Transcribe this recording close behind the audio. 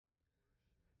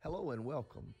Hello and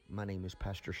welcome. My name is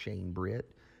Pastor Shane Britt,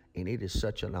 and it is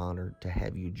such an honor to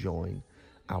have you join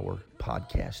our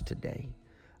podcast today.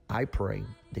 I pray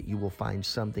that you will find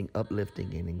something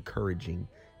uplifting and encouraging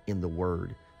in the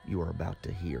word you are about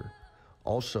to hear.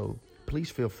 Also, please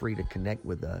feel free to connect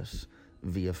with us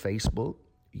via Facebook,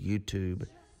 YouTube,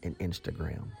 and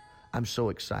Instagram. I'm so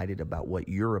excited about what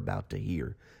you're about to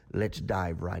hear. Let's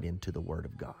dive right into the Word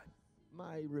of God.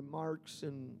 My remarks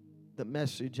and the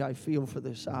message I feel for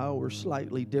this hour is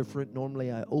slightly different. Normally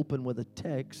I open with a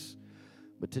text,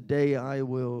 but today I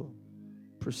will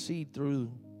proceed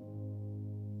through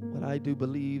what I do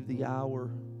believe the hour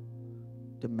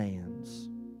demands.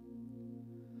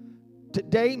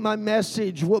 Today my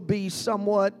message will be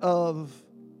somewhat of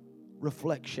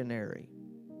reflectionary.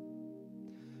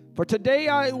 For today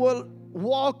I will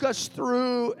walk us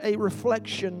through a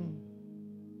reflection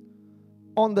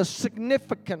on the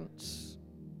significance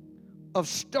of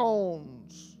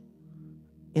stones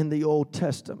in the Old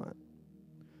Testament.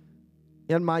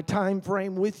 In my time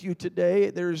frame with you today,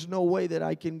 there's no way that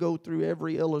I can go through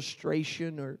every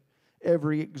illustration or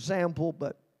every example,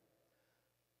 but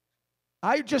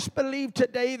I just believe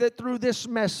today that through this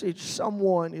message,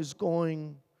 someone is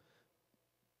going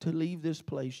to leave this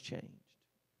place changed.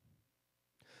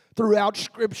 Throughout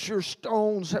Scripture,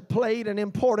 stones have played an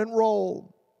important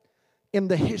role in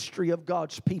the history of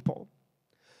God's people.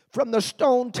 From the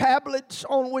stone tablets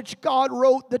on which God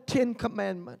wrote the 10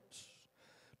 Commandments,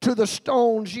 to the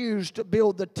stones used to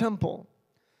build the temple,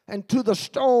 and to the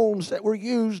stones that were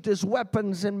used as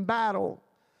weapons in battle.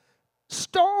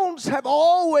 Stones have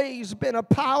always been a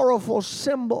powerful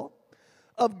symbol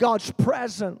of God's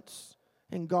presence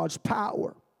and God's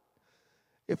power.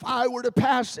 If I were to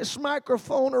pass this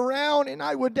microphone around and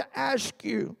I would to ask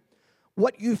you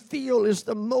what you feel is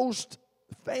the most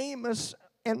famous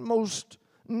and most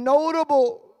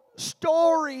notable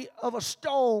story of a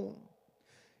stone,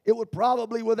 it would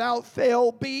probably without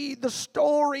fail be the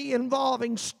story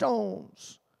involving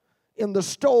stones in the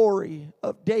story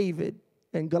of David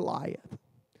and Goliath.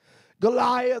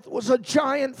 Goliath was a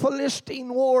giant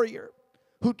Philistine warrior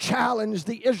who challenged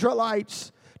the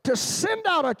Israelites to send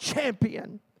out a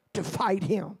champion to fight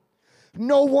him.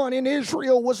 No one in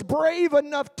Israel was brave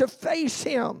enough to face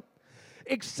him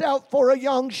except for a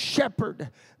young shepherd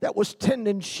that was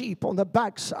tending sheep on the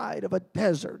backside of a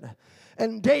desert.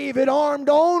 And David, armed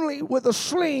only with a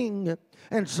sling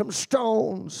and some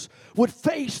stones, would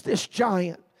face this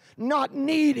giant, not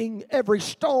needing every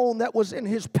stone that was in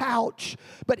his pouch,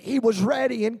 but he was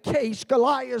ready in case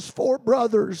Goliath's 4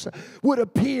 brothers would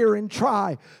appear and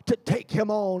try to take him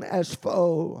on as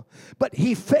foe. But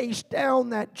he faced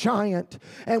down that giant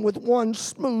and with one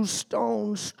smooth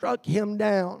stone struck him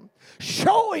down,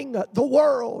 showing the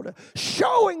world,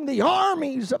 showing the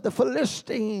armies of the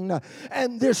Philistine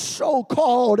and this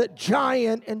so-called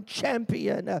giant and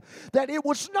champion that it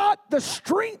was not the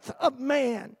strength of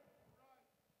man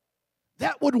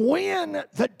that would win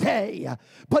the day,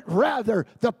 but rather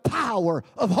the power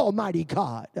of Almighty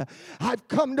God. I've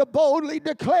come to boldly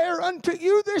declare unto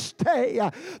you this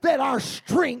day that our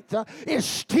strength is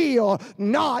still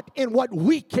not in what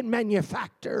we can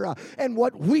manufacture and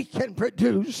what we can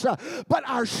produce, but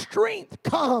our strength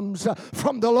comes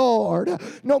from the Lord.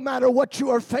 No matter what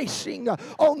you are facing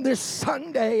on this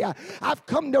Sunday, I've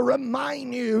come to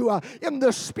remind you in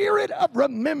the spirit of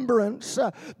remembrance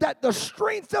that the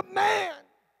strength of man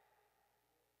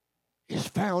is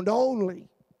found only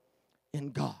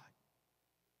in God.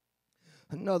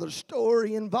 Another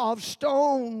story involving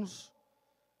stones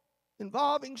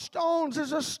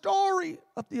is a story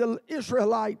of the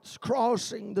Israelites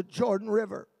crossing the Jordan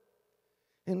River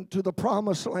into the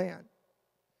Promised Land.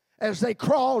 As they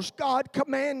crossed, God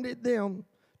commanded them,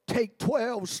 take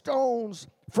 12 stones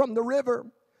from the river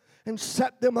and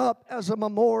set them up as a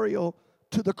memorial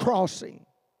to the crossing.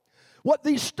 What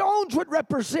these stones would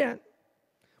represent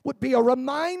would be a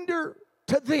reminder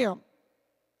to them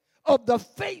of the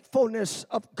faithfulness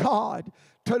of God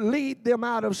to lead them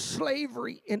out of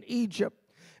slavery in Egypt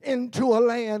into a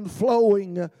land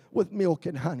flowing with milk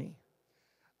and honey.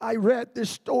 I read this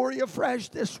story afresh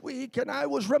this week, and I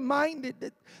was reminded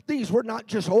that these were not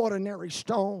just ordinary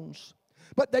stones,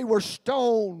 but they were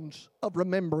stones of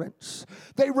remembrance.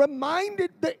 They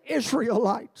reminded the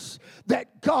Israelites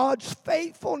that God's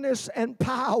faithfulness and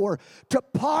power to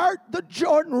part the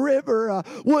Jordan River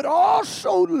would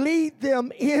also lead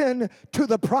them into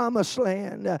the Promised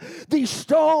Land. These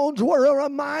stones were a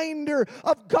reminder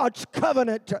of God's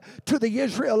covenant to the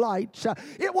Israelites.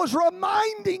 It was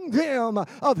reminding them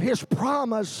of His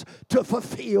promise to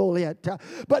fulfill it.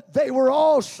 But they were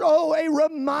also a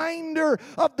reminder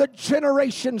of the generation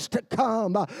generations to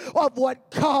come of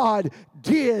what God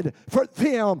did for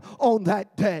them on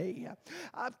that day.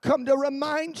 I've come to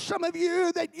remind some of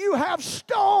you that you have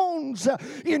stones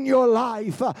in your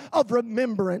life of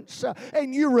remembrance,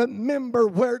 and you remember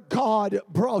where God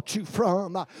brought you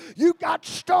from. You got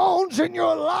stones in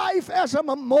your life as a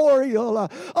memorial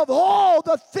of all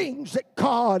the things that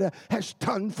God has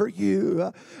done for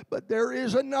you. But there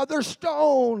is another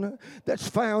stone that's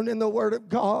found in the Word of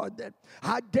God that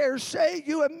I dare say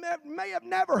you may have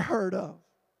never heard of.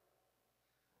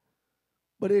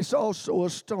 But it's also a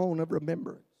stone of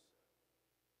remembrance.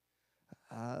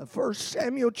 1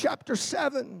 Samuel chapter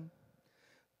 7,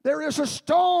 there is a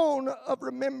stone of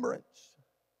remembrance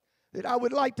that I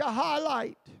would like to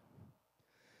highlight.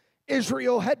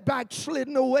 Israel had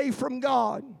backslidden away from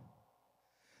God.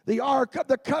 The Ark of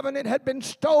the Covenant had been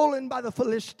stolen by the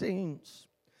Philistines.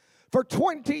 For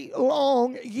 20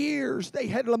 long years they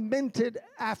had lamented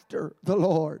after the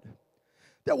Lord.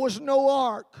 There was no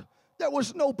ark. There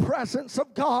was no presence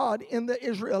of God in the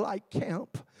Israelite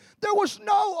camp. There was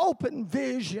no open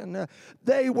vision.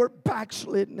 They were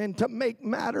backslidden. And to make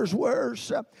matters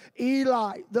worse,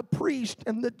 Eli, the priest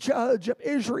and the judge of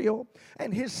Israel,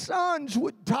 and his sons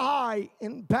would die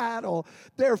in battle,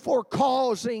 therefore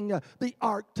causing the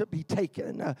ark to be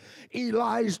taken.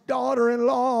 Eli's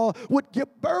daughter-in-law would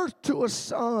give birth to a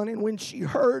son, and when she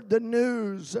heard the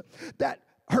news that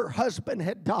her husband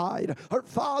had died, her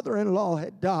father-in-law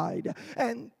had died,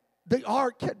 and the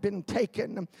ark had been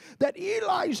taken, that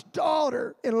Eli's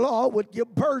daughter-in-law would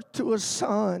give birth to a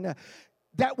son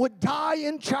that would die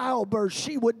in childbirth.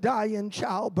 She would die in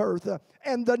childbirth,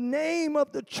 and the name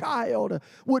of the child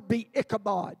would be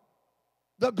Ichabod.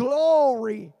 The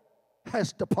glory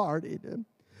has departed.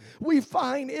 We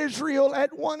find Israel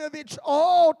at one of its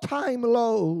all-time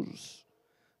lows.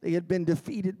 They had been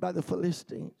defeated by the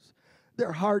Philistines.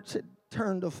 Their hearts had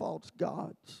turned to false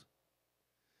gods.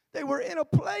 They were in a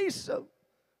place of,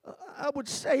 I would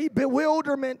say,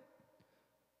 bewilderment,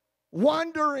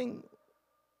 wandering,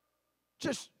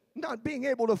 just not being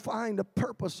able to find a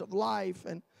purpose of life,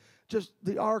 and just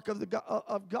the ark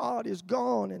of God is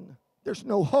gone, and there's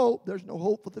no hope. There's no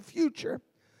hope for the future.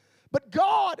 But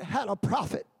God had a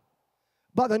prophet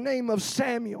by the name of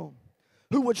Samuel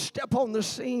who would step on the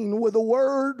scene with a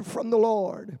word from the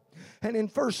Lord. And in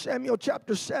 1 Samuel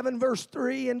chapter 7, verse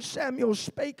 3, and Samuel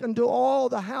spake unto all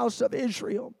the house of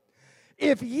Israel,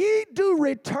 if ye do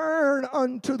return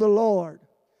unto the Lord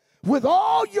with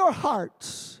all your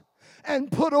hearts,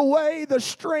 and put away the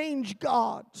strange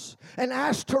gods and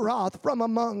Ashtaroth from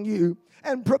among you,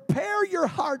 and prepare your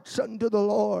hearts unto the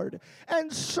Lord,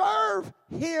 and serve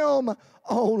him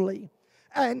only,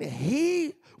 and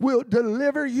he will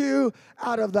deliver you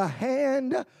out of the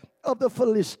hand of the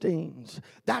Philistines.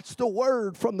 That's the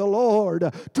word from the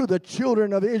Lord to the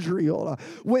children of Israel.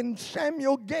 When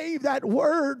Samuel gave that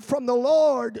word from the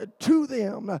Lord to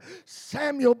them,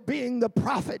 Samuel, being the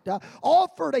prophet,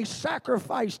 offered a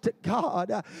sacrifice to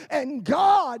God, and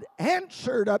God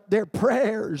answered up their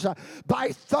prayers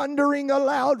by thundering a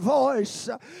loud voice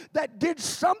that did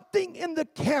something in the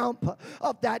camp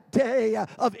of that day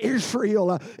of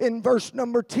Israel. In verse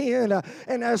number 10,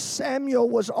 and as Samuel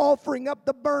was offering up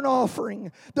the burnt offering,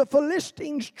 the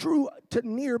Philistines drew to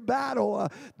near battle.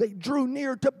 They drew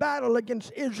near to battle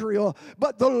against Israel,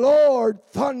 but the Lord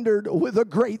thundered with a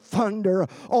great thunder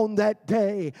on that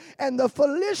day, and the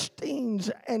Philistines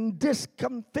and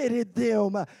discomfited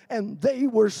them, and they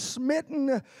were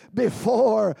smitten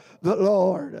before the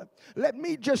Lord. Let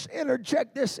me just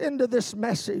interject this into this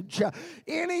message.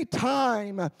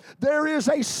 Anytime there is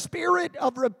a spirit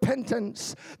of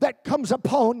repentance that comes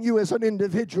upon you as an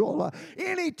individual,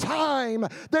 anytime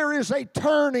there is a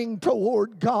turning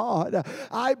toward God,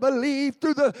 I believe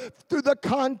through the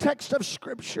context of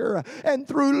Scripture and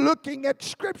through looking at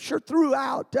Scripture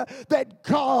throughout, that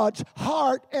God's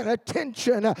heart and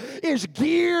attention is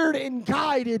geared and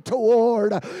guided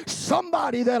toward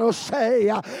somebody that'll say,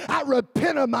 I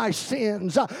repent of my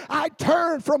sins. I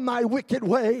turn from my wicked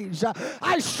ways.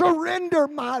 I surrender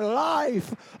my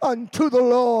life unto the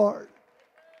Lord.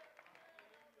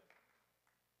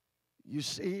 You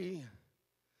see,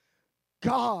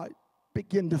 God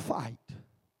began to fight.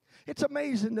 It's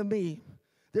amazing to me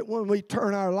that when we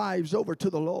turn our lives over to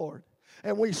the Lord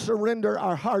and we surrender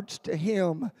our hearts to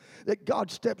Him, that God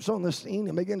steps on the scene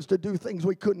and begins to do things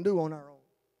we couldn't do on our own.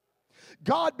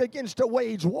 God begins to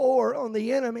wage war on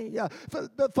the enemy.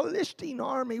 The Philistine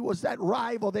army was that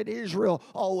rival that Israel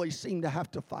always seemed to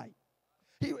have to fight.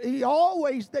 They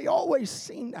always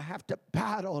seemed to have to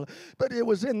battle, but it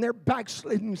was in their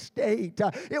backslidden state.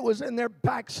 It was in their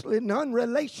backslidden,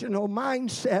 unrelational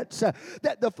mindsets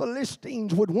that the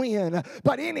Philistines would win.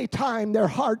 But anytime their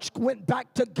hearts went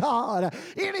back to God,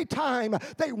 anytime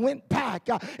they went back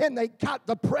and they got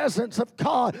the presence of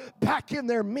God back in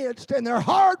their midst and their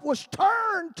heart was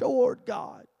turned toward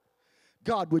God,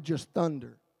 God would just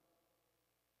thunder.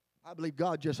 I believe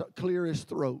God just clear his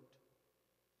throat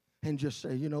and just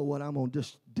say, you know what, I'm going to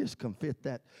just discomfit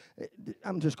that.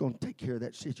 I'm just going to take care of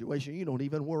that situation. You don't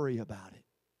even worry about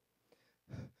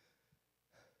it.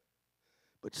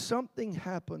 But something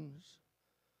happens,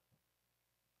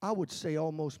 I would say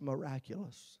almost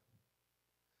miraculous.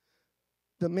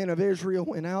 The men of Israel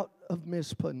went out of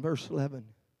Mizpah in verse 11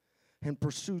 and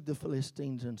pursued the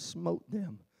Philistines and smote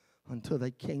them until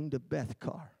they came to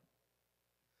Bethkar.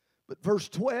 But verse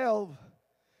 12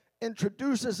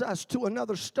 introduces us to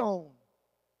another stone.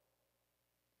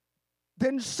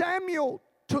 Then Samuel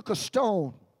took a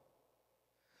stone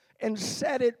and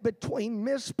set it between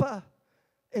Mizpah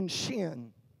and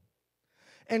Shin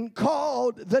and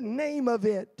called the name of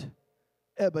it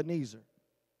Ebenezer.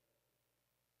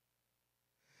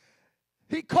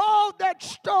 He called that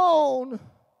stone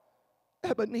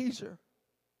Ebenezer.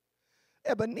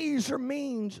 Ebenezer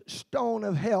means stone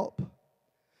of help.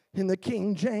 In the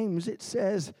King James it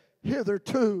says,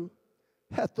 hitherto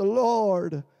hath the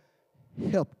Lord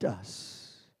helped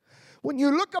us. When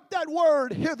you look up that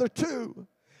word hitherto,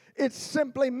 it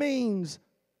simply means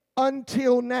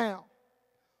until now,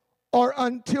 or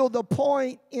until the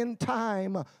point in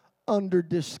time under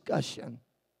discussion.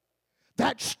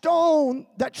 That stone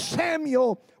that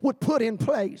Samuel would put in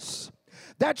place,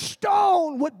 that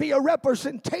stone would be a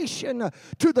representation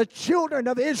to the children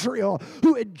of Israel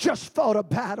who had just fought a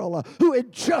battle, who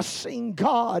had just seen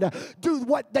God do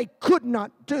what they could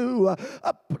not do.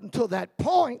 Up until that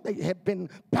point, they had been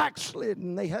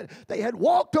backslidden. They had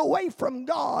walked away from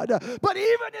God. But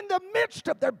even in the midst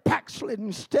of their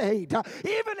backslidden state,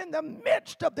 even in the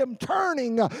midst of them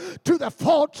turning to the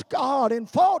false god and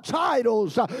false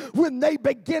idols, when they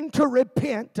begin to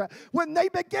repent, when they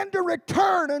begin to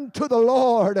return unto the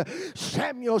Lord,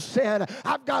 Samuel said,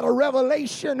 I've got a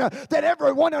revelation that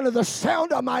everyone under the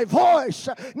sound of my voice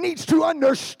needs to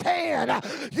understand.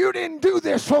 You didn't do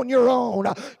this on your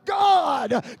own.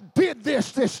 God did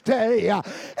this day.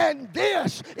 And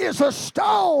this is a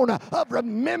stone of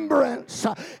remembrance.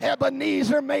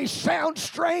 Ebenezer may sound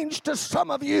strange to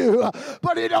some of you,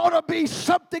 but it ought to be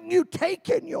something you take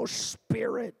in your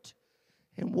spirit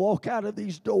and walk out of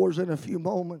these doors in a few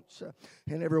moments.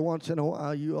 And every once in a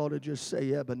while, you ought to just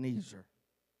say Ebenezer.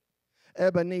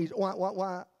 Ebenezer.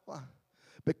 Why?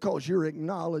 Because you're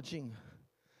acknowledging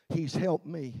he's helped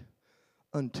me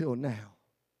until now.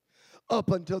 Up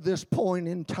until this point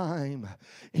in time,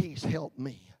 he's helped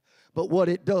me. But what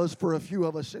it does for a few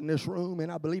of us in this room,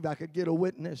 and I believe I could get a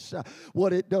witness,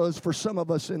 what it does for some of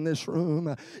us in this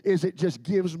room is it just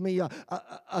gives me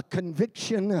a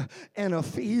conviction and a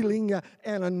feeling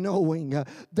and a knowing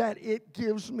that it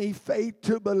gives me faith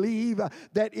to believe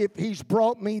that if he's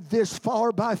brought me this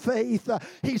far by faith,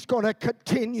 he's going to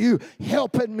continue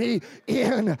helping me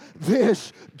in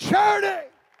this journey.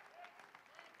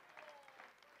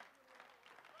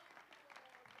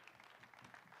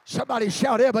 Somebody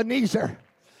shout Ebenezer.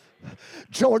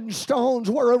 Jordan stones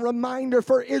were a reminder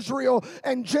for Israel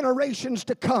and generations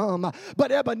to come.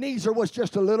 But Ebenezer was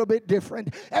just a little bit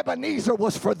different. Ebenezer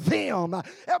was for them.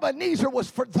 Ebenezer was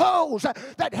for those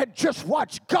that had just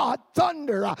watched God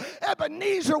thunder.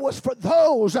 Ebenezer was for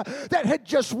those that had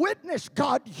just witnessed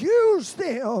God use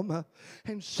them.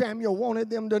 And Samuel wanted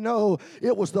them to know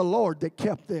it was the Lord that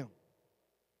kept them.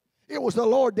 It was the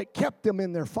Lord that kept them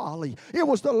in their folly. It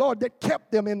was the Lord that kept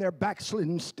them in their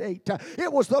backslidden state. It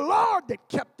was the Lord that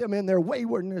kept them in their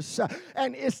waywardness.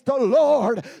 And it's the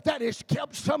Lord that has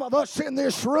kept some of us in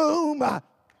this room.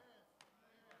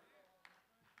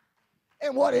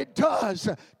 And what it does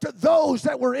to those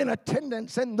that were in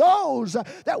attendance and those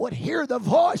that would hear the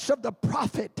voice of the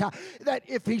prophet, that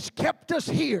if he's kept us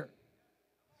here,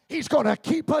 he's going to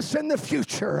keep us in the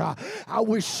future. I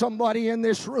wish somebody in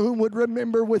this room would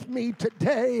remember with me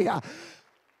today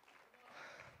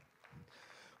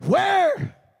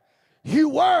where you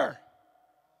were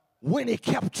when he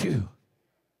kept you.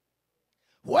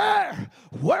 Where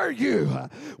were you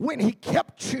when he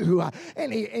kept you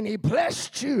and he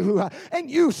blessed you?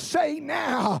 And you say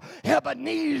now,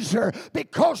 Ebenezer,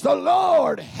 because the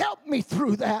Lord helped me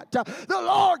through that. The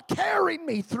Lord carried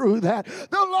me through that.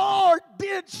 The Lord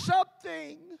did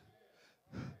something.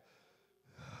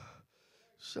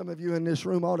 Some of you in this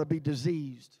room ought to be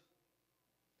diseased.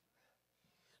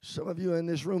 Some of you in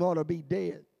this room ought to be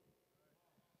dead.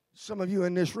 Some of you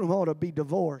in this room ought to be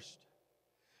divorced.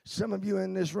 Some of you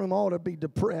in this room ought to be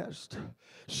depressed.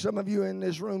 Some of you in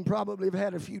this room probably have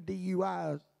had a few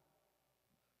DUIs.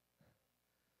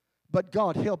 But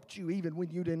God helped you even when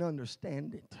you didn't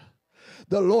understand it.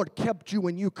 The Lord kept you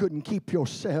when you couldn't keep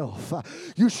yourself.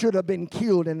 You should have been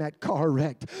killed in that car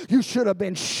wreck. You should have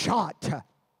been shot.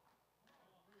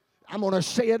 I'm going to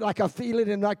say it like I feel it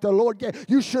and like the Lord gave.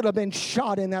 You should have been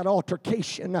shot in that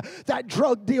altercation. That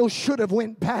drug deal should have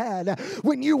went bad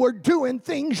when you were doing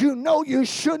things you know you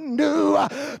shouldn't do.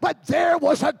 But there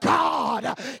was a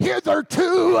God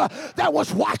hitherto that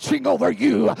was watching over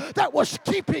you, that was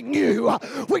keeping you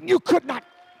when you could not.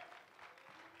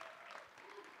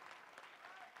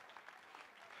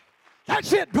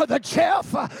 That's it, Brother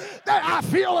Jeff. That I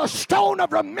feel a stone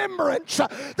of remembrance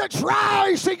that's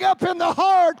rising up in the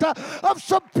heart of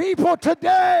some people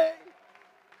today.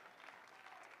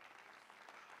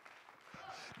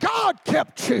 God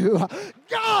kept you.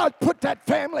 God put that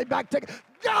family back together.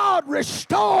 God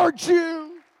restored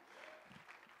you.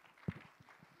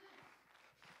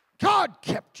 God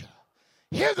kept you.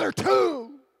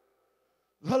 Hitherto,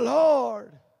 the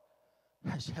Lord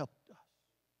has helped.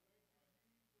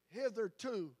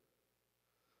 Hitherto,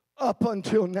 up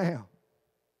until now,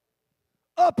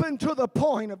 up until the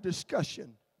point of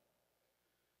discussion,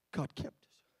 God kept us.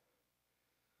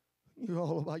 You're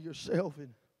all by yourself and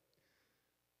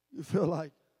you feel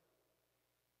like,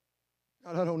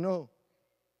 God, I don't know.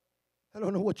 I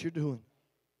don't know what you're doing.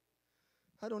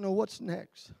 I don't know what's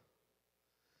next.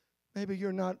 Maybe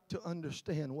you're not to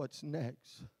understand what's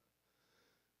next.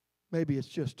 Maybe it's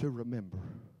just to remember.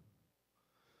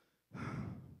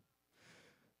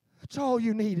 That's all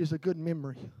you need is a good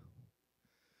memory.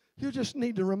 You just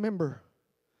need to remember,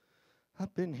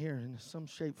 I've been here in some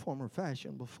shape, form, or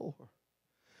fashion before.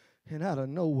 And out of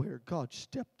nowhere, God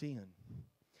stepped in.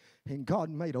 And God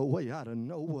made a way out of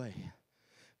no way.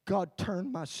 God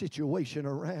turned my situation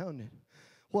around. And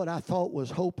what I thought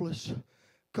was hopeless,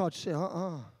 God said,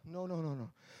 no.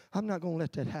 I'm not going to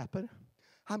let that happen.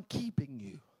 I'm keeping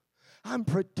you. I'm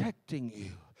protecting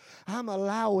you. I'm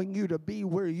allowing you to be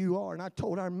where you are. And I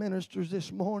told our ministers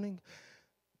this morning,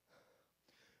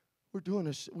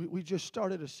 we just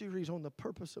started a series on the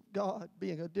purpose of God,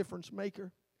 being a difference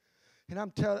maker. And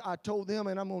I told them,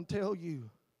 and I'm going to tell you,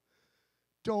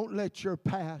 don't let your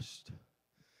past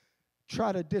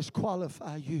try to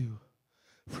disqualify you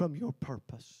from your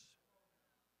purpose.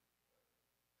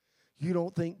 You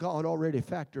don't think God already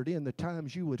factored in the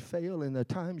times you would fail and the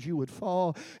times you would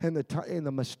fall and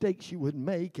the mistakes you would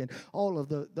make and all of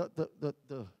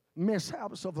the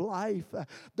mishaps of life.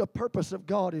 The purpose of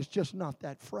God is just not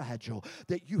that fragile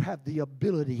that you have the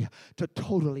ability to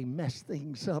totally mess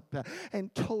things up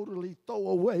and totally throw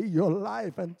away your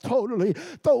life and totally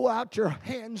throw out your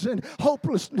hands in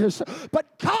hopelessness.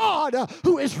 But God,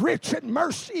 who is rich in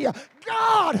mercy,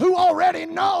 God who already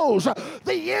knows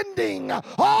the ending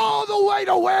all the way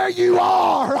to where you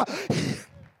are,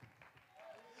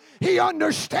 He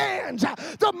understands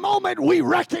the moment we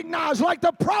recognize, like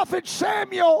the prophet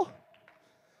Samuel,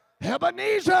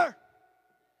 Ebenezer.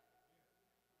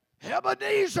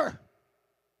 Hitherto,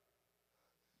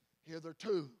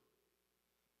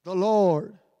 the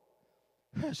Lord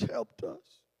has helped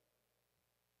us.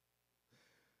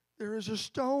 There is a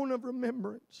stone of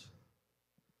remembrance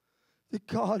that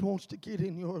God wants to get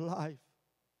in your life.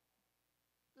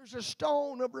 There's a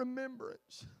stone of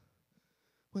remembrance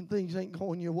when things ain't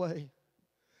going your way.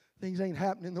 Things ain't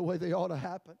happening the way they ought to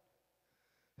happen.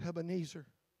 Ebenezer.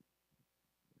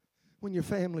 When your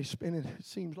family's spinning, it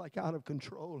seems like out of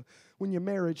control. When your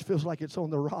marriage feels like it's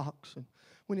on the rocks. And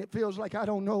when it feels like I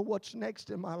don't know what's next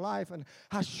in my life and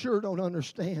I sure don't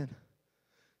understand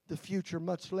the future,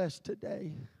 much less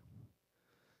today.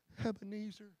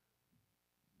 Ebenezer.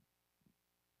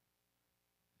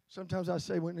 Sometimes I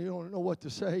say when you don't know what to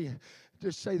say,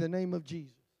 just say the name of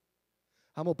Jesus.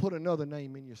 I'm going to put another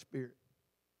name in your spirit.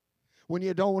 When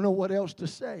you don't know what else to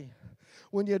say,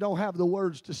 when you don't have the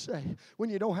words to say, when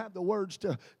you don't have the words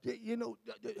to, Ebenezer!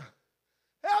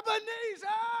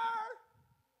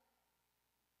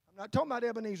 I'm not talking about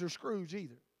Ebenezer Scrooge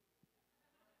either.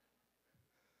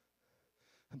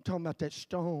 I'm talking about that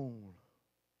stone.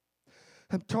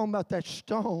 I'm talking about that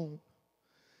stone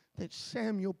that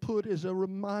Samuel put as a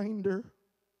reminder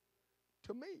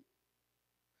to me,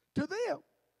 to them,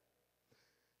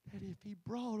 that if he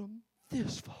brought them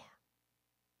this far,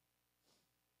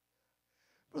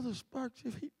 Brother Sparks,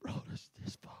 if he brought us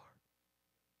this far,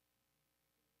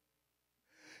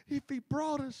 if he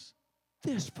brought us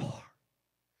this far,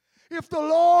 if the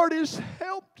Lord has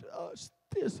helped us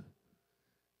this,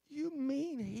 You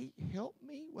mean he helped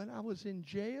me when I was in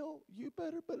jail? You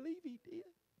better believe he did.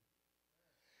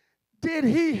 Did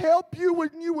he help you when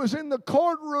you was in the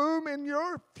courtroom and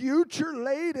your future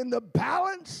laid in the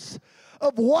balance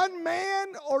of one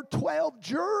man or 12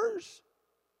 jurors?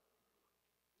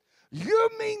 You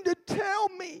mean to tell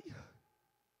me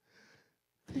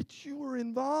that you were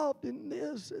involved in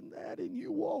this and that and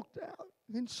you walked out?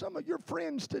 And some of your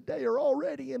friends today are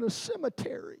already in a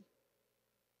cemetery.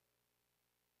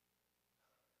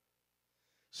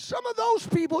 Some of those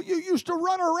people you used to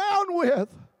run around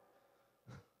with,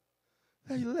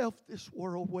 they left this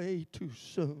world way too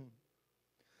soon.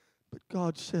 But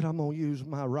God said, I'm going to use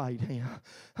my right hand.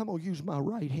 I'm going to use my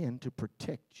right hand to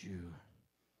protect you.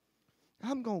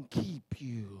 I'm going to keep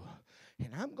you. And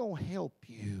I'm going to help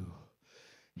you.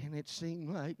 And it seemed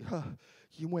like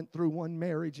you went through one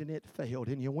marriage and it failed.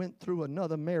 And you went through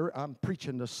another marriage. I'm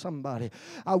preaching to somebody.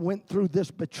 I went through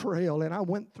this betrayal and I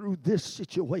went through this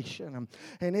situation.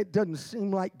 And it doesn't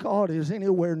seem like God is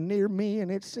anywhere near me.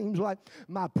 And it seems like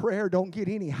my prayer don't get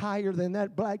any higher than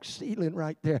that black ceiling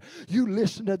right there. You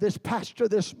listen to this pastor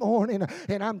this morning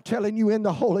and I'm telling you in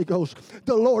the Holy Ghost,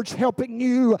 the Lord's helping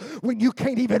you when you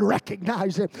can't even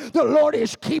recognize it. The Lord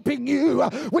is keeping you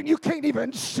when you can't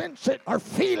even sense it or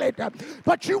feel it.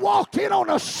 But you walked in on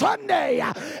a Sunday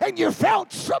and you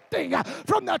felt something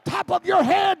from the top of your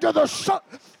head to the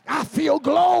I feel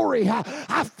glory.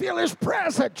 I feel His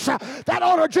presence. That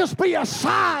ought to just be a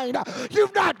sign.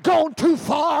 You've not gone too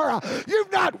far.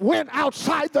 You've not went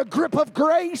outside the grip of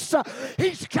grace.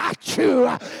 He's got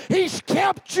you. He's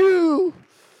kept you.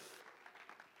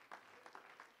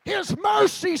 His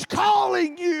mercy's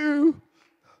calling you.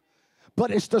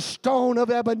 But it's the stone of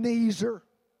Ebenezer.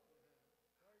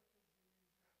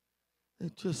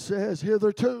 It just says,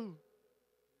 hitherto,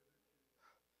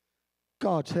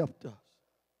 God's helped us.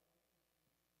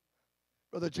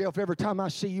 Brother Jeff, every time I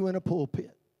see you in a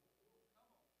pulpit,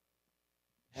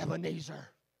 Ebenezer.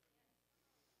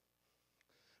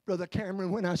 Brother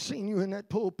Cameron, when I seen you in that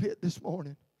pulpit this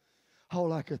morning,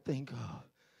 all I could think of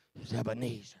is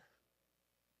Ebenezer.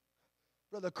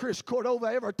 Brother Chris Cordova,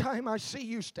 every time I see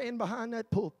you stand behind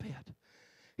that pulpit,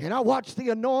 and I watched the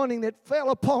anointing that fell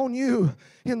upon you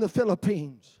in the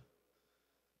Philippines,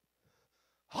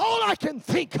 all I can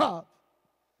think of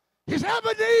is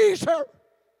Ebenezer.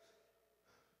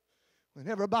 When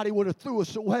everybody would have threw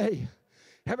us away,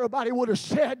 everybody would have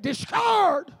said,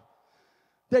 discard.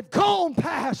 They've gone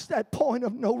past that point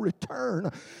of no return.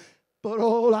 But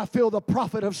oh, I feel the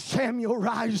prophet of Samuel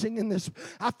rising in this.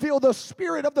 I feel the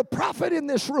spirit of the prophet in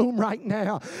this room right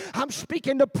now. I'm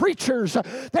speaking to preachers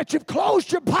that you've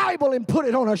closed your Bible and put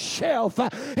it on a shelf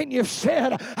and you've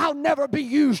said, I'll never be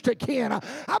used again.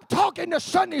 I'm talking to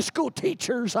Sunday school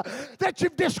teachers that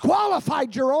you've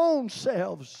disqualified your own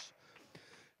selves.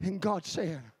 And God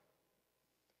said,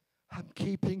 I'm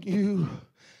keeping you.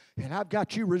 And I've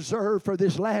got you reserved for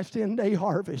this last end day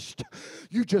harvest.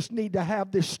 You just need to have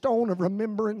this stone of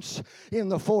remembrance in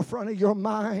the forefront of your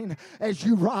mind as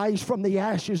you rise from the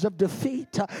ashes of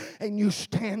defeat and you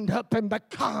stand up and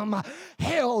become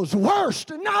hell's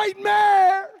worst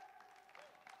nightmare.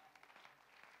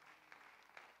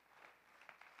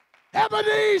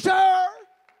 Ebenezer!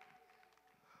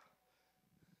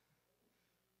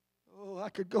 Oh, I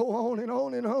could go on and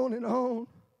on and on and on.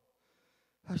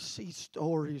 I see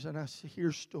stories and I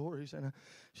hear stories and I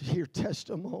hear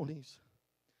testimonies.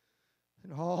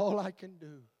 And all I can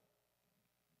do,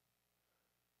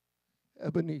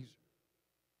 Ebenezer,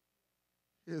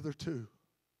 hitherto,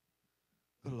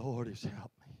 the Lord has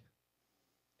helped me.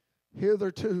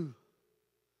 Hitherto,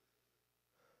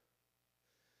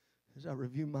 as I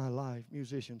review my life,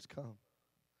 musicians come.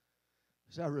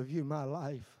 As I review my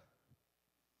life,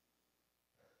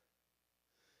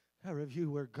 I review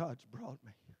where God's brought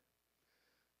me.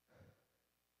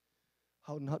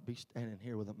 I'll not be standing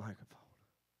here with a microphone.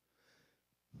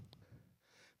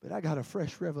 But I got a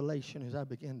fresh revelation as I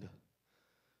begin to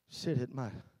sit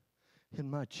in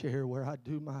my chair where I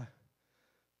do my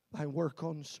work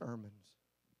on sermons.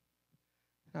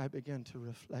 And I begin to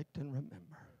reflect and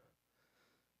remember.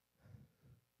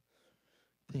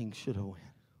 Things should have went.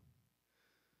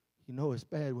 You know it's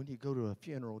bad when you go to a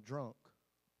funeral drunk.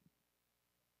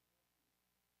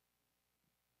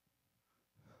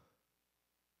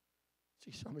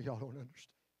 See, some of y'all don't understand.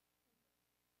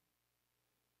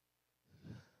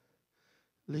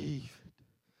 Leave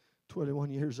at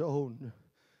 21 years old and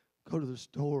go to the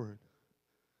store and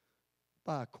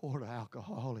buy a quart of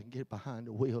alcohol and get behind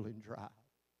the wheel and drive.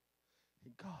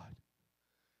 And God,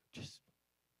 He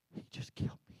just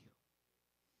kept me.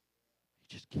 He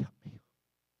just kept me.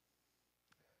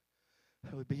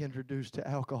 I would be introduced to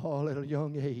alcohol at a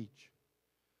young age.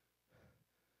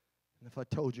 And if I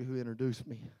told you who introduced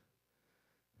me,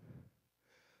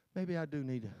 maybe I do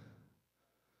need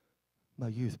my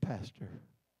youth pastor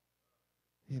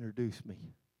to introduce me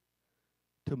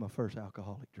to my first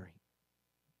alcoholic drink.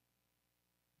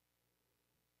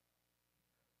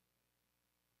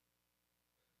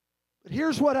 But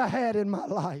here's what I had in my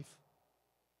life.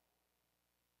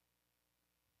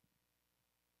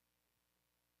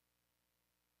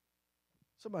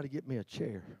 Somebody get me a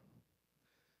chair.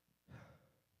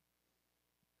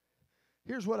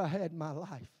 Here's what I had in my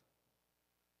life.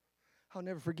 I'll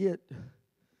never forget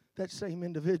that same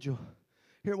individual.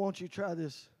 Here, won't you try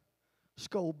this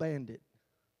Skull Bandit?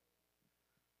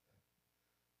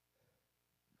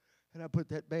 And I put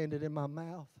that bandit in my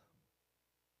mouth.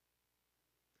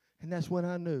 And that's when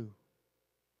I knew,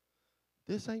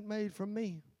 this ain't made for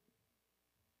me.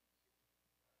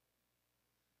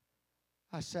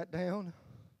 I sat down.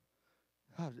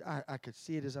 I could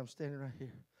see it as I'm standing right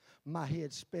here. My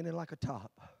head spinning like a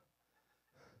top.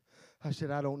 I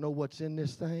said, I don't know what's in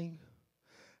this thing.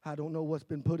 I don't know what's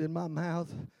been put in my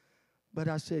mouth. But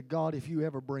I said, God, if you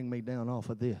ever bring me down off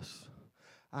of this,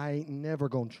 I ain't never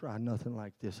going to try nothing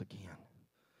like this again.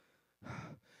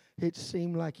 It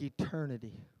seemed like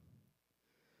eternity.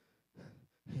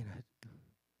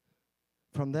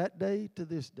 From that day to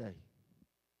this day,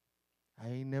 I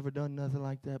ain't never done nothing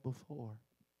like that before.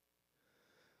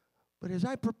 But as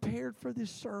I prepared for this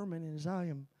sermon and as I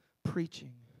am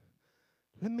preaching,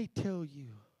 let me tell you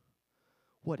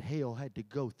what hell had to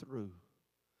go through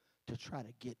to try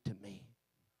to get to me.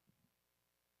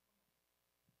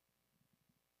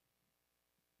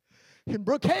 In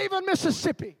Brookhaven,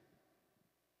 Mississippi,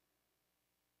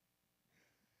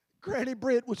 Granny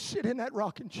Britt would sit in that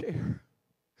rocking chair.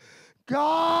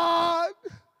 God,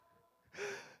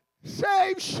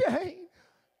 save Shane.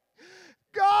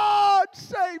 God,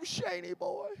 save Shaney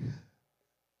boy.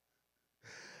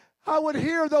 I would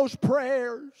hear those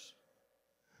prayers.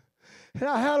 And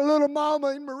I had a little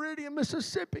mama in Meridian,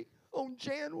 Mississippi, on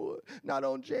Janwood. Not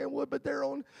on Janwood, but they're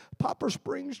on Popper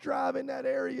Springs Drive in that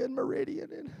area in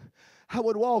Meridian. And I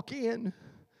would walk in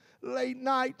late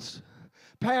nights,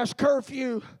 past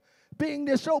curfew, being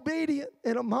disobedient,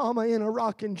 and a mama in a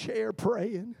rocking chair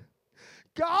praying.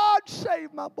 God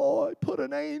save my boy. Put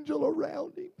an angel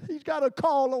around him. He's got a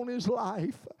call on his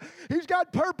life. He's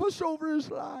got purpose over his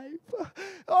life.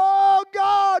 Oh,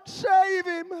 God save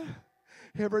him.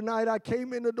 Every night I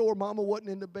came in the door, Mama wasn't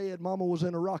in the bed. Mama was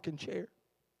in a rocking chair.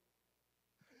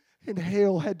 And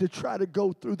hell had to try to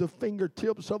go through the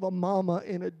fingertips of a mama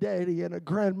and a daddy and a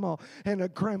grandma and a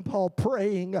grandpa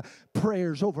praying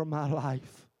prayers over my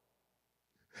life.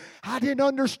 I didn't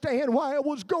understand why I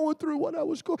was going through what I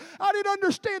was going. I didn't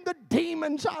understand the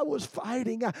demons I was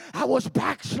fighting. I was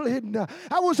backslidden.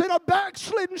 I was in a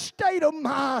backslidden state of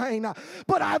mind.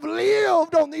 But I've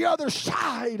lived on the other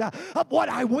side of what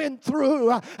I went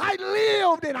through. I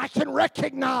lived and I can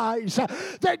recognize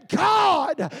that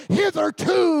God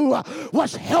hitherto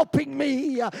was helping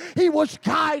me. He was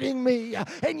guiding me.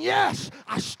 And yes,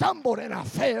 I stumbled and I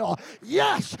fell.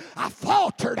 Yes, I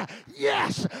faltered.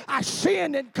 Yes, I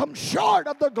sinned and come short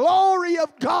of the glory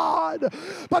of God.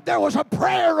 But there was a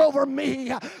prayer over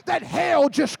me that hell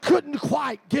just couldn't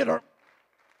quite get her.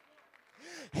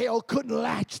 Hell couldn't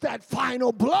latch that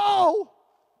final blow.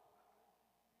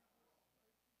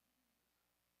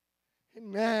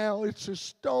 And now it's a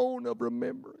stone of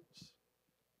remembrance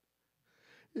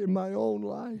in my own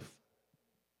life.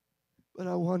 But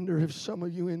I wonder if some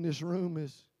of you in this room,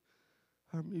 as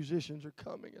our musicians are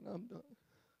coming and I'm done,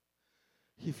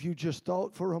 if you just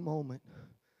thought for a moment,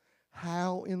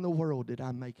 how in the world did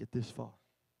I make it this far?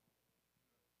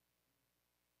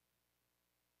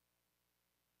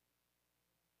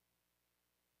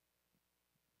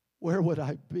 Where would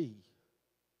I be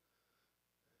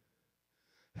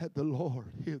had the Lord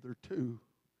hitherto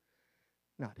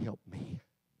not helped me?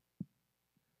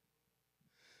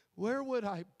 Where would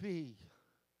I be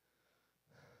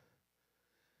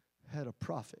had a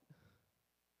prophet?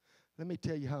 Let me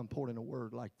tell you how important a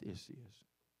word like this is.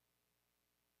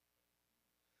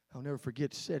 I'll never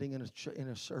forget sitting in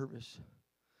a service,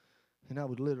 and I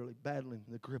was literally battling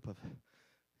the grip of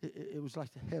it. It was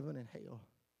like the heaven and hell.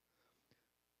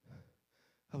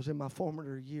 I was in my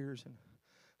formative years, and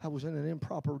I was in an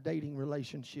improper dating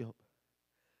relationship.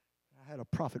 I had a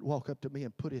prophet walk up to me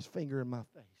and put his finger in my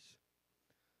face.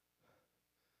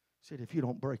 He said, if you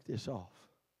don't break this off,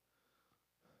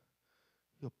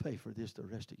 you'll pay for this the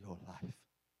rest of your life.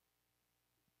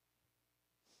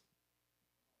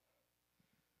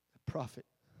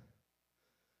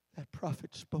 That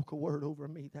prophet spoke a word over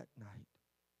me that night.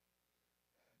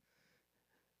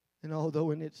 And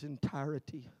although in its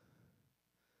entirety,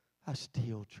 I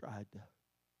still tried to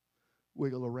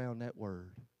wiggle around that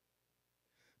word.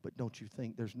 But don't you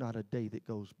think there's not a day that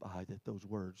goes by that those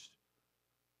words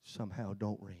somehow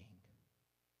don't ring,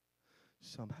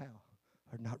 somehow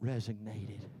are not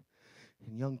resonated?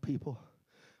 And young people,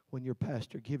 when your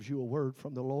pastor gives you a word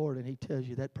from the Lord and he tells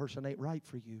you that person ain't right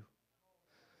for you,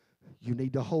 you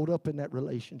need to hold up in that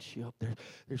relationship.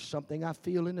 There's something I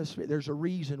feel in this. There's a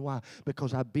reason why.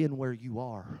 Because I've been where you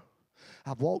are.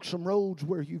 I've walked some roads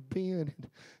where you've been. And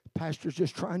pastor's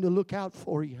just trying to look out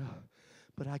for you.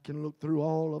 But I can look through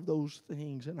all of those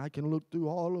things, and I can look through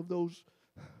all of those.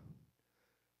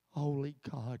 Only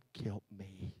God help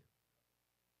me.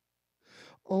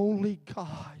 Only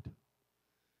God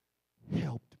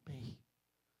helped me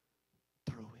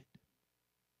through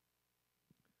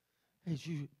it. As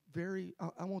you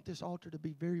I want this altar to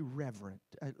be very reverent.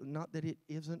 Not that it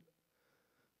isn't,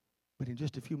 but in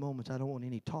just a few moments, I don't want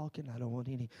any talking. I don't want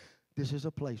any. This is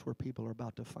a place where people are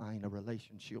about to find a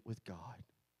relationship with God.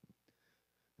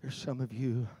 There's some of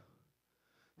you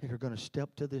that are going to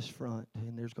step to this front,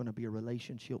 and there's going to be a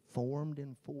relationship formed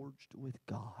and forged with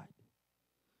God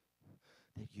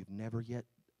that you've never yet,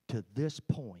 to this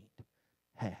point,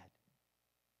 had.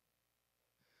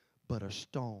 But a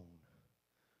stone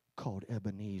called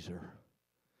Ebenezer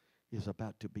is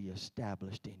about to be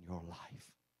established in your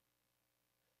life.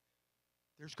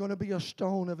 There's going to be a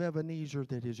stone of Ebenezer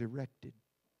that is erected.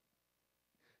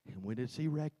 And when it's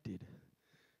erected,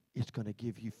 it's going to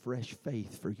give you fresh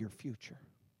faith for your future.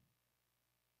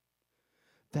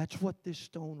 That's what this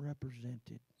stone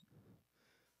represented.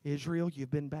 Israel,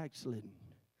 you've been backslidden.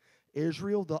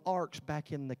 Israel, the ark's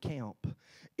back in the camp.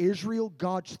 Israel,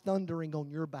 God's thundering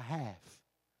on your behalf.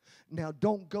 Now,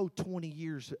 don't go 20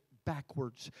 years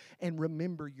backwards and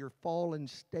remember your fallen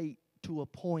state to a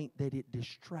point that it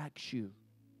distracts you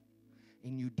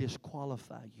and you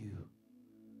disqualify you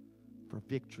for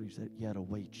victories that yet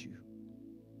await you.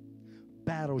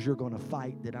 Battles you're going to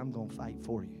fight that I'm going to fight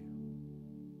for you.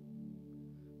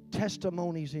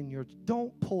 Testimonies in your...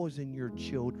 Don't poison your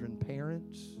children,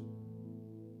 parents.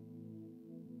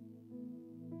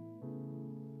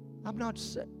 I'm not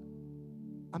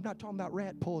talking about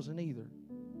rat poison either.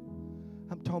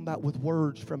 I'm talking about with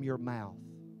words from your mouth.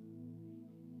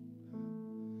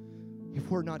 If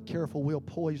we're not careful, we'll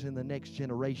poison the next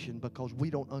generation because we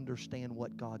don't understand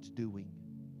what God's doing.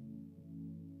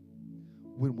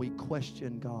 When we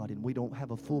question God and we don't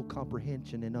have a full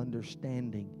comprehension and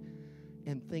understanding,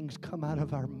 and things come out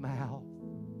of our mouth,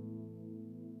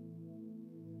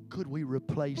 could we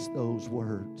replace those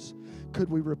words? Could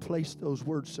we replace those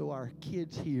words so our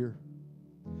kids hear,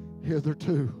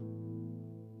 hitherto,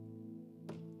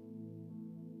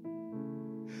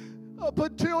 up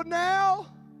until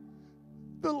now,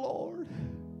 the Lord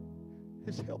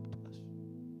has helped us.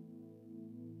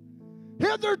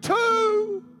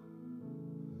 Hitherto,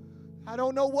 I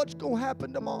don't know what's going to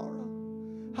happen tomorrow.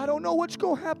 I don't know what's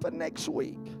going to happen next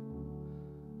week.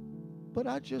 But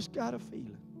I just got a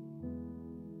feeling.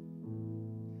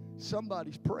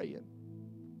 Somebody's praying.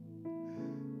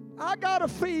 I got a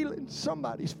feeling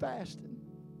somebody's fasting.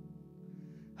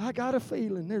 I got a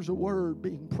feeling there's a word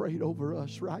being prayed over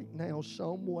us right now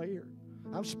somewhere.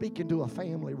 I'm speaking to a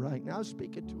family right now. I'm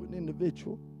speaking to an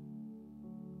individual.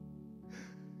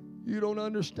 You don't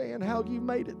understand how you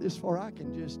made it this far. I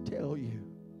can just tell you,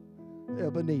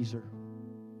 Ebenezer,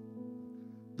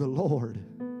 the Lord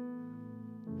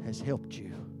has helped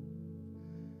you.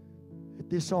 At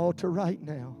this altar right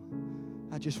now,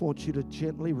 I just want you to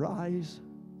gently rise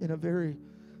in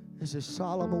as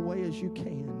solemn a way as you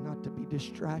can, not to be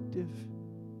distractive.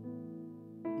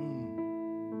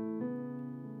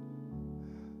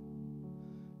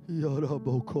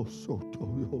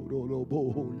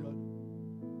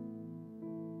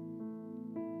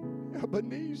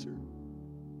 Ebenezer.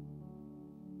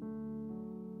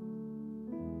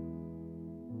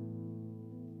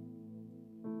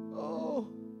 Oh,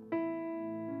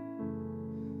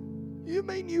 you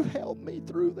mean you helped me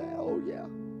through that? Oh, yeah.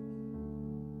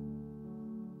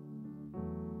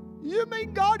 You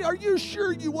mean, God, are you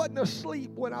sure you wasn't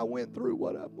asleep when I went through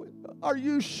what I went through? Are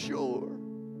you sure?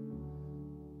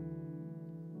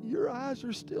 Your eyes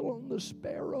are still on the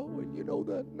sparrow, and you know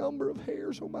the number of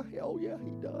hairs on my head. Oh, yeah,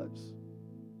 he does.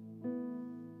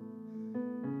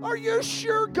 Are you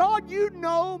sure, God, you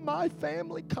know my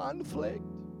family conflict?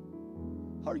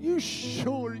 Are you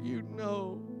sure you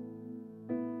know?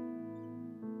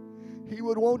 He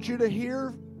would want you to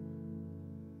hear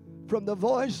from the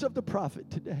voice of the prophet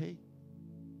today.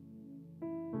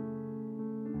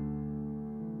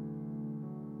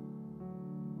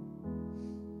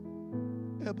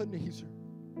 Ebenezer,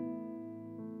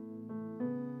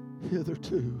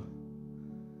 hitherto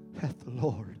hath the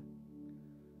Lord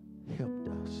helped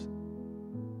us.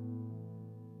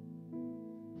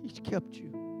 He's kept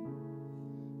you.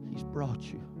 He's brought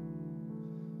you.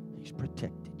 He's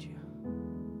protected you.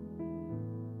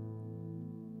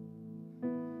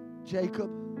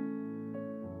 Jacob,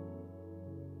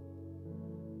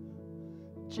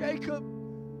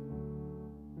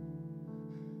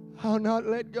 I'll not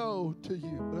let go till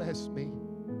you bless me.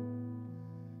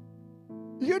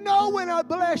 You know, when I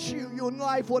bless you, your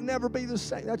life will never be the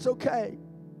same. That's okay.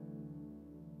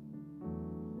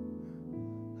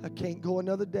 I can't go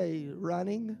another day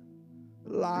running,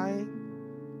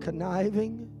 lying,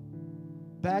 conniving,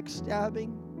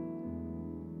 backstabbing,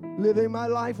 living my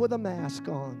life with a mask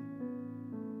on.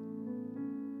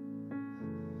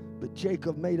 But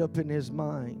Jacob made up in his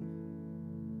mind,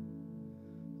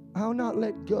 I'll not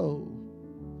let go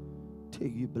till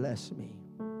you bless me.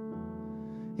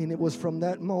 And it was from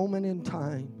that moment in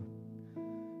time,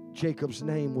 Jacob's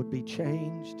name would be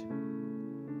changed.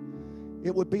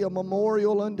 It would be a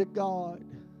memorial unto God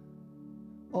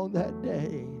on that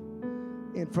day.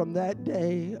 And from that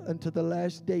day until the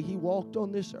last day he walked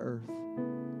on this earth,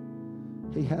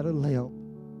 he had a lamp.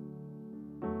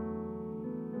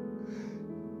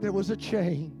 There was a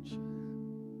change.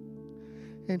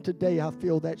 And today I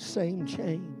feel that same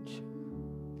change.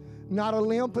 Not a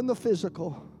limp in the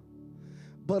physical,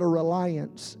 but a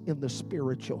reliance in the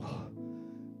spiritual.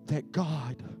 That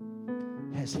God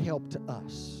has helped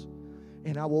us.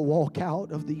 And I will walk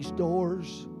out of these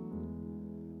doors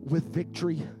with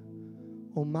victory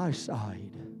on my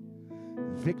side,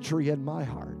 victory in my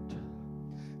heart,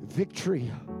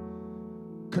 victory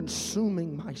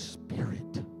consuming my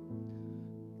spirit.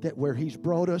 That where He's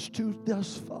brought us to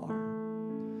thus far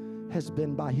has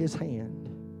been by His hand,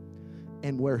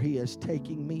 and where He is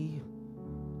taking me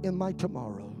in my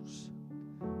tomorrows,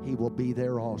 He will be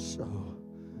there also.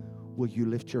 Will you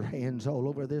lift your hands all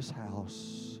over this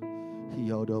house?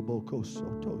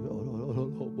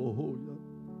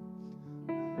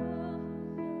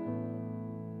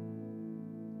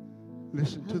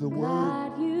 Listen to the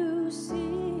word. You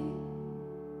see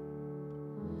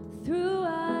through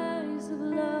eyes of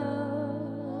love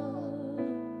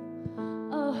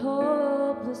a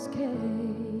hopeless case,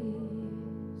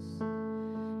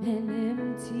 an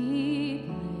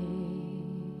empty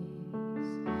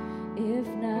place. If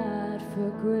not for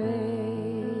grace,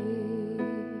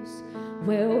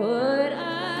 where would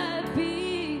I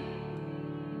be?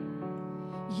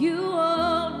 You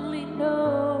only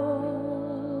know.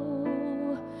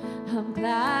 I'm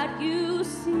glad you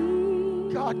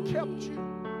see. God kept you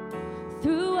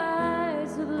through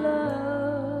eyes of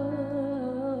love,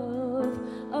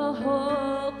 a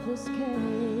hopeless case,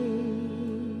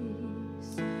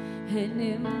 an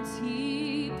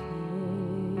empty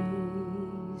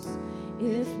place.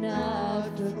 If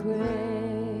not for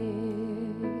grace,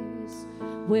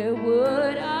 where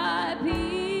would I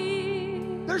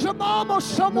be? There's a mama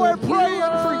somewhere praying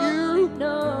for you.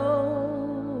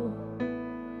 No,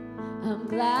 I'm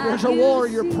glad. There's a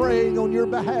warrior praying on your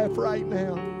behalf right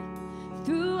now.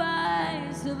 Through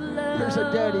eyes of love, there's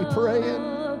a daddy praying.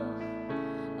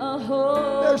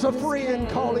 There's a friend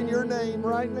calling your name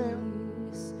right now.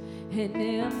 An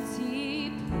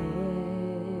empty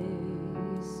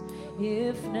place,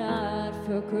 if not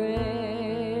for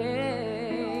grace.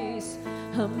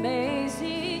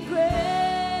 Amazing grace,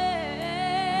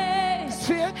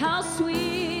 how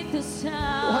sweet the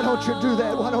sound. Why don't you do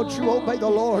that? Why don't you obey the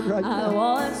Lord right I now?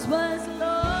 once was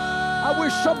lost. I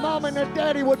wish some mom and a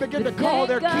daddy would begin to call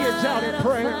their kids out in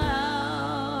prayer.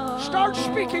 Start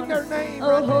speaking their name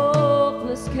right now.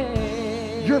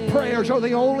 Your prayers are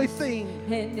the only thing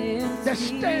that's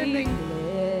standing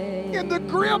in the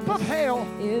grip of hell.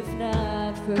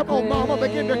 Come on, mama,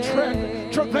 begin to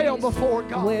travail before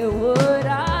God. Where would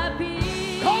I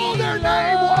be? Call their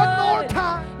name one more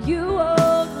time. You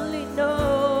only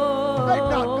know. They've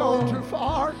not gone too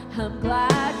far. I'm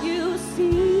glad you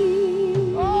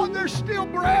see. Oh, there's still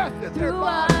breath in their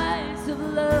body. Eyes of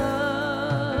love,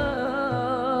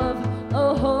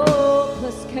 a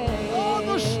hopeless case. Oh,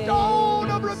 the stone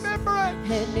of remembrance.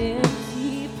 An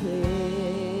empty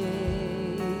place,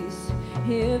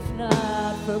 if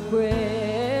not for grace.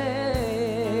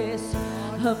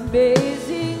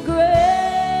 Amazing grace,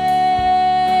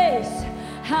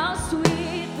 how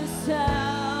sweet the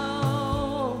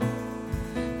sound.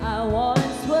 I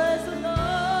once was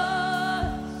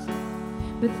lost,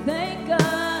 but thank God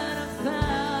I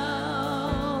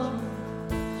found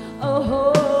a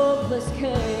hopeless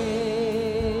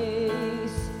case,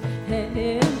 an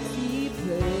empty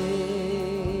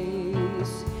place.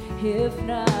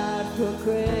 for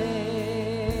grace,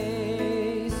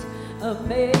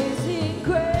 amazing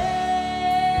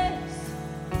grace.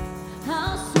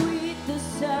 How sweet the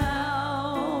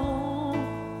sound.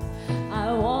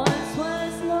 I once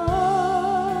was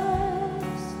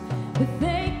lost, but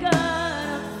thank God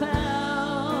I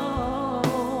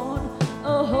found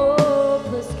a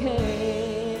hopeless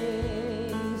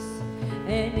case,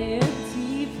 an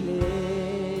empty place.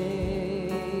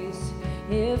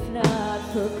 If not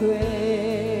for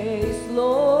grace,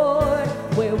 Lord,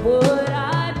 where would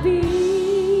I be?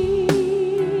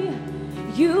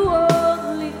 You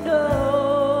only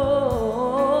know.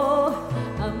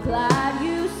 I'm glad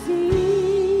you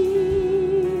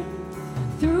see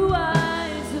through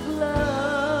eyes of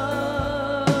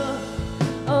love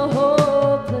a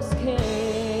hopeless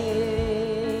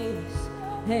case,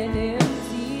 an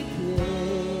empty place.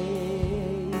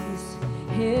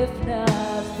 If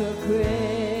not for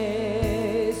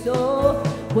grace, oh,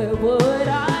 where would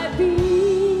I be?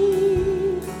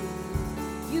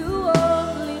 You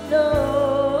only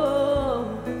know.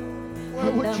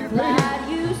 Where would you be? Glad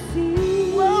you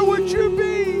see. Where would you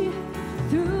be?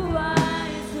 Through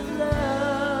eyes of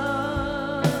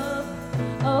love,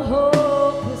 a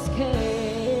hopeless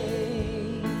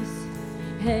case,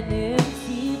 an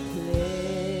empty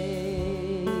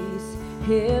place.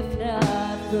 If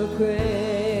not for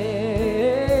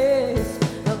grace,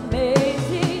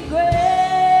 amazing grace,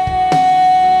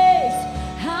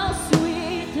 how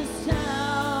sweet the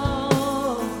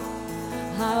sound.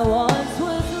 I once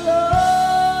was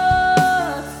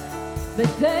lost, but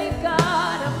thank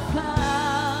God I'm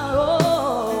found.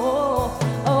 Oh,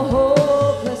 a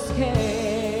hopeless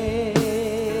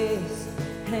case,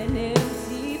 an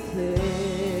empty place.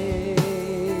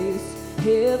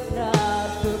 If not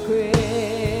for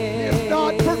grace, If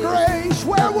not for grace,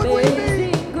 where would we be?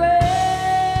 amazing grace,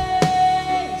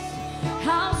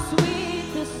 how sweet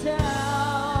the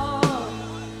sound.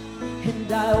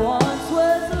 And I once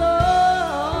was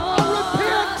lost,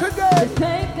 Repent but today.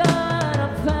 thank God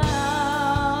I'm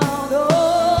found.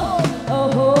 Oh, a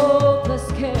hopeless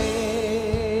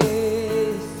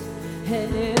case,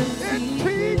 an empty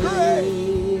Empty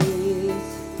place.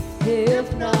 If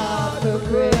not for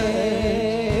grace,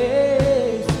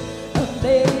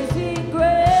 amazing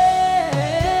grace,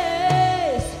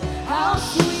 how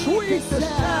sweet the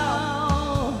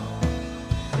sound.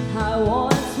 I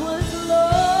once was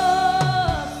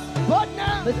lost, But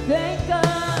now, but thank God I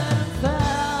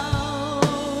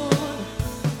found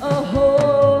a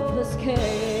hopeless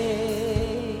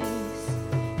case,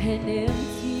 an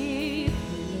empty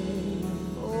place.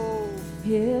 oh,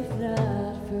 If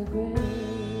not for grace.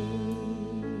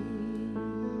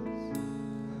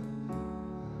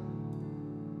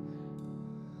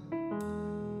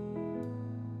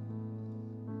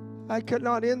 I could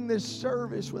not end this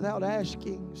service without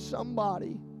asking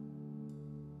somebody.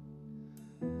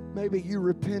 Maybe you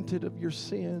repented of your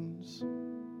sins,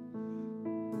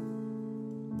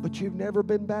 but you've never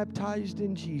been baptized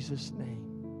in Jesus' name.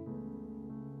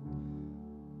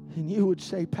 And you would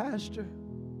say, Pastor,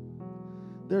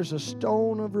 there's a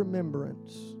stone of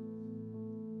remembrance.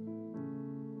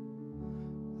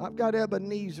 I've got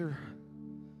Ebenezer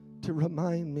to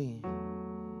remind me.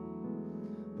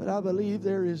 But I believe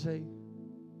there is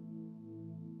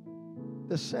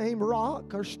the same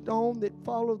rock or stone that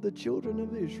followed the children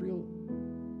of Israel.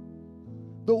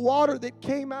 The water that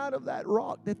came out of that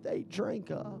rock that they drank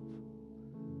of,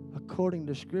 according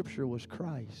to Scripture, was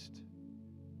Christ.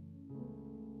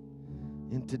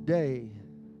 And today,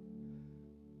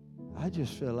 I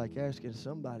just feel like asking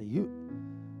somebody,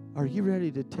 are you ready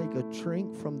to take a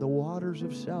drink from the waters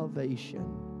of salvation?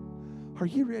 Are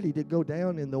you ready to go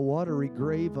down in the watery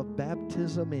grave of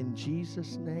baptism in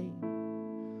Jesus' name?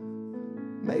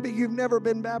 Maybe you've never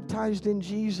been baptized in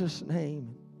Jesus'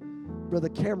 name. Brother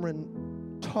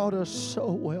Cameron taught us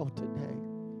so well today.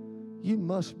 You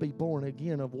must be born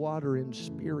again of water and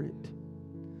spirit.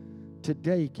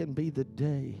 Today can be the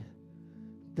day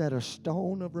that a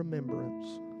stone of remembrance,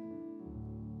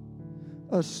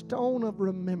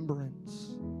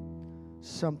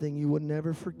 something you would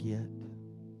never forget.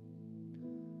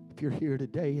 If you're here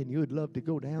today and you would love to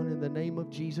go down in the name of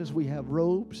Jesus, we have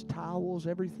robes, towels,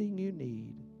 everything you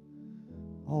need.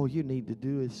 All you need to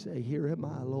do is say, here am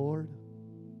I, Lord.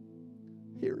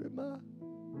 Here am I.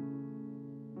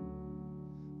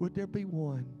 Would there be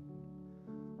one?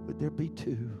 Would there be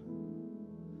two?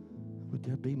 Would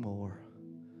there be more?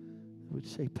 I would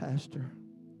say, Pastor,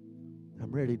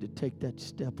 I'm ready to take that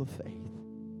step of faith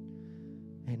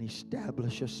and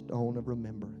establish a stone of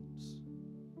remembrance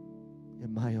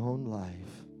in my own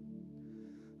life.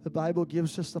 The Bible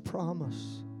gives us the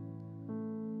promise.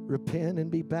 repent and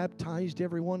be baptized,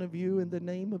 every one of you, in the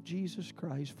name of Jesus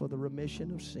Christ for the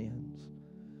remission of sins,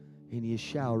 and ye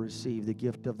shall receive the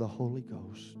gift of the Holy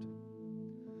Ghost.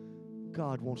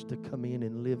 God wants to come in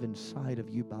and live inside of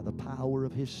you by the power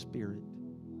of His Spirit.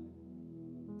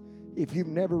 If you've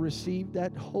never received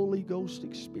that Holy Ghost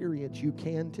experience, you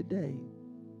can today.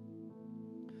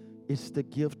 It's the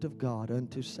gift of God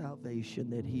unto salvation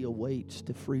that He awaits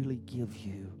to freely give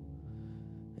you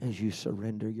as you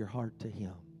surrender your heart to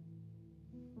Him.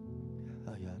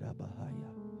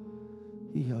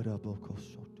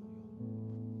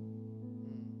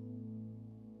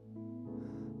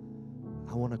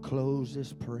 I want to close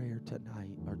this prayer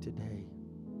tonight or today.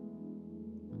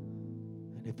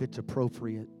 And if it's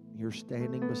appropriate, you're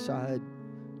standing beside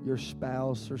your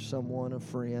spouse or someone, a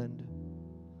friend,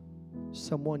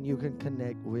 someone you can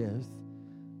connect with,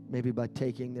 maybe by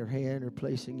taking their hand or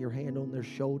placing your hand on their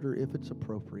shoulder if it's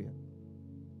appropriate.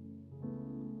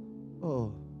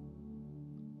 Oh,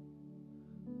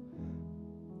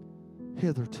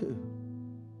 hitherto,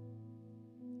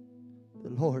 the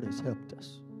Lord has helped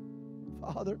us.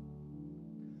 Father,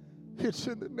 it's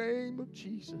in the name of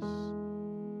Jesus.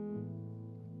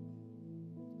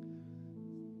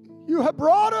 You have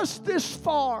brought us this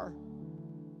far.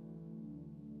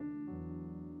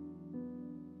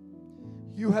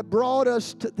 You have brought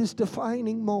us to this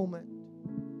defining moment.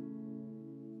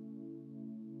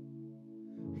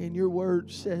 And your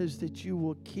word says that you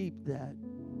will keep that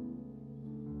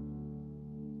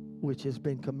which has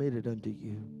been committed unto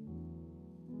you.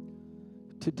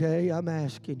 Today I'm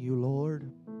asking you,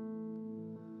 Lord,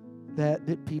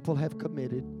 that people have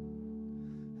committed,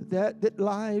 that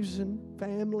lives and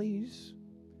families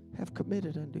have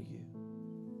committed unto you.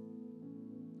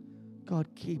 God,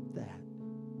 keep that.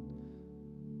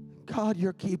 God,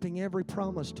 you're keeping every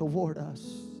promise toward us.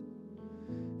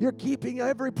 You're keeping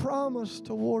every promise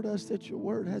toward us that your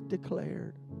word has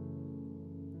declared.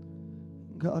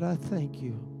 God, I thank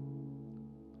you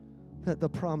that the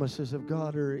promises of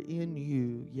God are in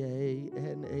you, yea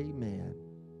and amen.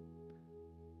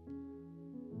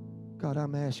 God,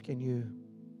 I'm asking you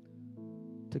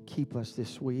to keep us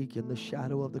this week in the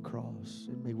shadow of the cross,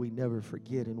 and may we never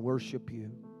forget and worship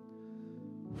you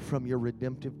from your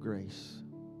redemptive grace.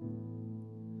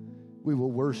 We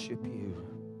will worship you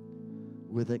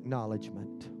with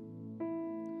acknowledgement.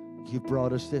 You've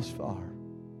brought us this far,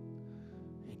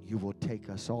 and you will take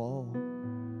us all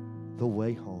the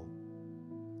way home.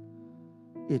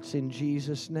 It's in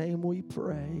Jesus' name we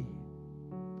pray.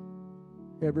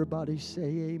 Everybody say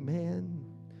amen.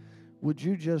 Would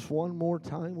you just one more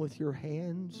time with your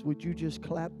hands, would you just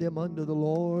clap them unto the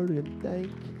Lord and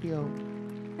thank Him?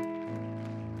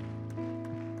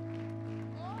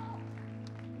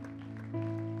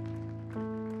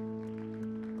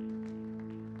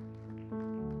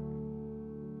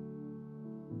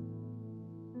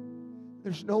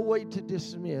 There's no way to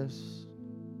dismiss,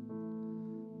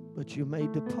 but you may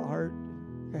depart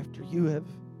after you have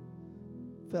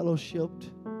fellowshipped,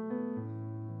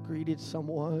 greeted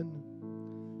someone.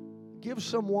 Give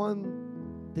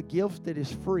someone the gift that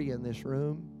is free in this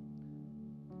room.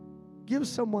 Give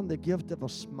someone the gift of a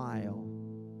smile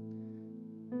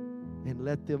and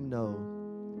let them know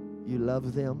you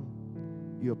love them,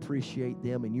 you appreciate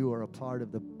them, and you are a part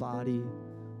of the body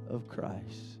of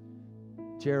Christ.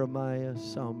 Jeremiah,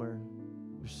 Summer,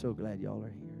 we're so glad y'all are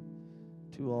here.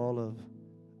 To all of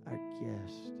our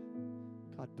guests,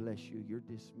 God bless you. You're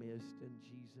dismissed in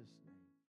Jesus' name.